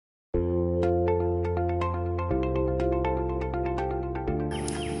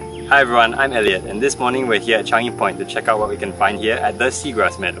Hi everyone, I'm Elliot, and this morning we're here at Changi Point to check out what we can find here at the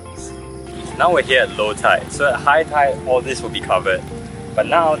Seagrass Meadows. Now we're here at low tide, so at high tide all this will be covered. But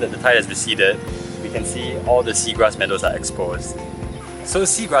now that the tide has receded, we can see all the seagrass meadows are exposed. So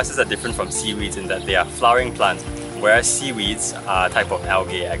seagrasses are different from seaweeds in that they are flowering plants, whereas seaweeds are a type of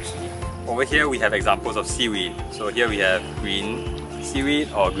algae actually. Over here we have examples of seaweed. So here we have green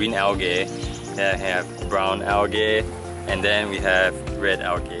seaweed or green algae, here we have brown algae, and then we have red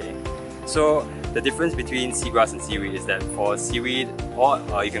algae. So the difference between seagrass and seaweed is that for seaweed,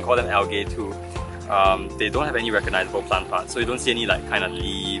 or you can call them algae too, they don't have any recognizable plant parts, so you don't see any like kind of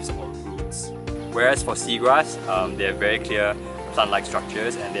leaves or roots. Whereas for seagrass, they have very clear plant-like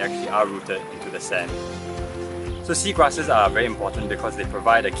structures and they actually are rooted into the sand. So seagrasses are very important because they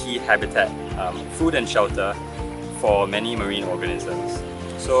provide a key habitat, food and shelter for many marine organisms.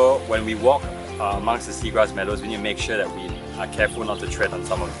 So when we walk amongst the seagrass meadows, we need to make sure that we are careful not to tread on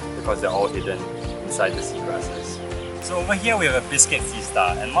some of them because they're all hidden inside the seagrasses. So over here we have a biscuit sea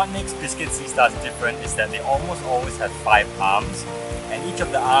star, and what makes biscuit sea stars different is that they almost always have 5 arms, and each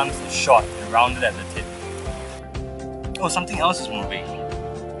of the arms is short and rounded at the tip. Oh, something else is moving.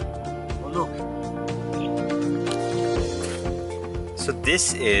 Oh look. So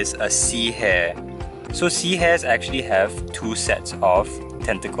this is a sea hare. So sea hares actually have 2 sets of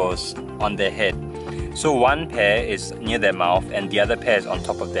tentacles on their head. So one pair is near their mouth and the other pair is on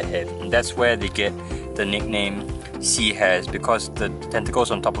top of their head. And that's where they get the nickname sea hares, because the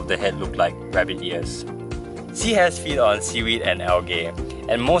tentacles on top of the head look like rabbit ears. Sea hares feed on seaweed and algae,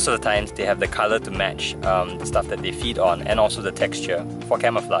 and most of the times they have the color to match the stuff that they feed on, and also the texture for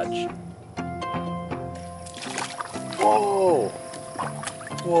camouflage. Whoa!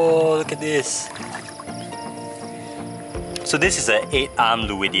 Whoa, look at this! So this is an 8-armed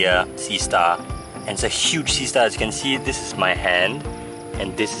Luidia sea star, and it's a huge sea star. As you can see, this is my hand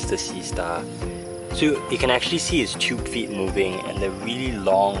and this is the sea star. So you can actually see its tube feet moving, and they're really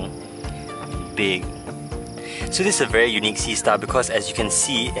long, big. So this is a very unique sea star because, as you can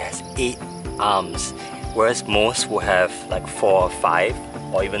see, it has 8 arms, whereas most will have like 4 or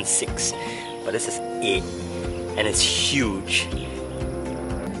 5 or even 6. But this is 8 and it's huge.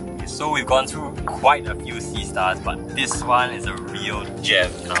 So we've gone through quite a few sea stars, but this one is a real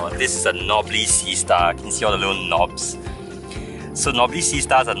gem. Now this is a knobbly sea star. Can you see all the little knobs? So knobbly sea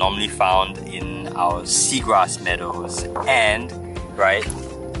stars are normally found in our seagrass meadows, and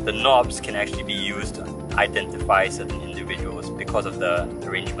the knobs can actually be used to identify certain individuals because of the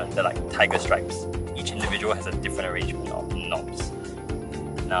arrangement. They're like tiger stripes. Each individual has a different arrangement of knobs.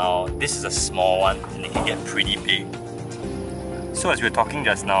 Now this is a small one and it can get pretty big. So as we were talking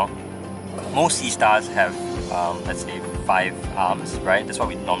just now, most sea stars have, let's say, 5 arms, right? That's what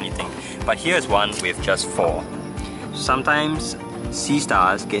we normally think. But here's one with just 4. Sometimes sea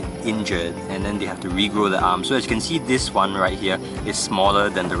stars get injured and then they have to regrow the arms. So as you can see, this one right here is smaller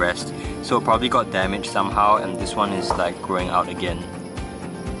than the rest. So it probably got damaged somehow, and this one is like growing out again.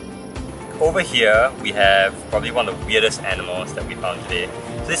 Over here, we have probably one of the weirdest animals that we found today.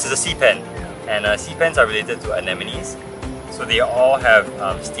 So this is a sea pen, and sea pens are related to anemones. So they all have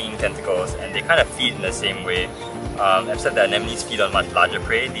stinging tentacles, and they kind of feed in the same way, except the anemones feed on much larger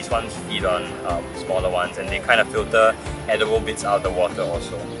prey. These ones feed on smaller ones, and they kind of filter edible bits out of the water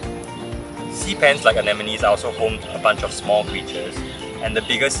also. Sea pens like anemones are also home to a bunch of small creatures, and the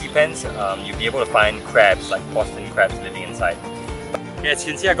bigger sea pens, you'll be able to find crabs like Boston crabs living inside. Yeah, as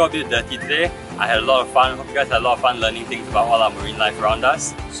you can see, I got a bit dirty today. I had a lot of fun. Hope you guys had a lot of fun learning things about all our marine life around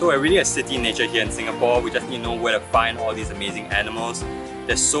us. So we're really a city in nature here in Singapore. We just need to know where to find all these amazing animals.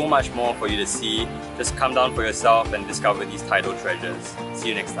 There's so much more for you to see. Just come down for yourself and discover these tidal treasures. See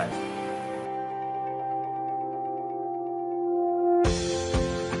you next time.